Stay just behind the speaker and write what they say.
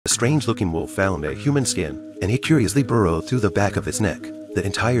A strange-looking wolf found a human skin, and he curiously burrowed through the back of its neck. The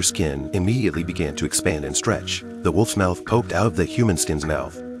entire skin immediately began to expand and stretch. The wolf's mouth poked out of the human skin's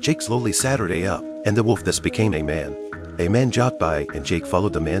mouth. Jake slowly Saturday up, and the wolf thus became a man. A man jogged by, and Jake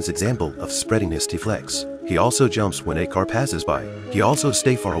followed the man's example of spreading his teeth flex. He also jumps when a car passes by. He also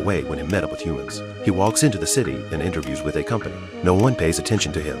stays far away when he met up with humans. He walks into the city and interviews with a company. No one pays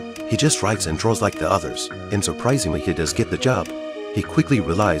attention to him. He just writes and draws like the others, and surprisingly he does get the job. He quickly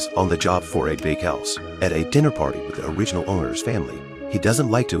relies on the job for a big house. At a dinner party with the original owner's family, he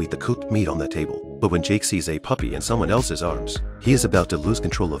doesn't like to eat the cooked meat on the table. But when Jake sees a puppy in someone else's arms, he is about to lose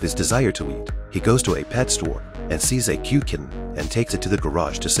control of his desire to eat. He goes to a pet store and sees a cute kitten and takes it to the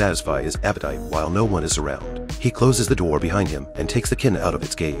garage to satisfy his appetite while no one is around. He closes the door behind him and takes the kitten out of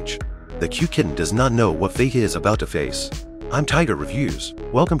its cage. The cute kitten does not know what fate he is about to face. I'm Tiger Reviews.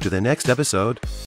 Welcome to the next episode.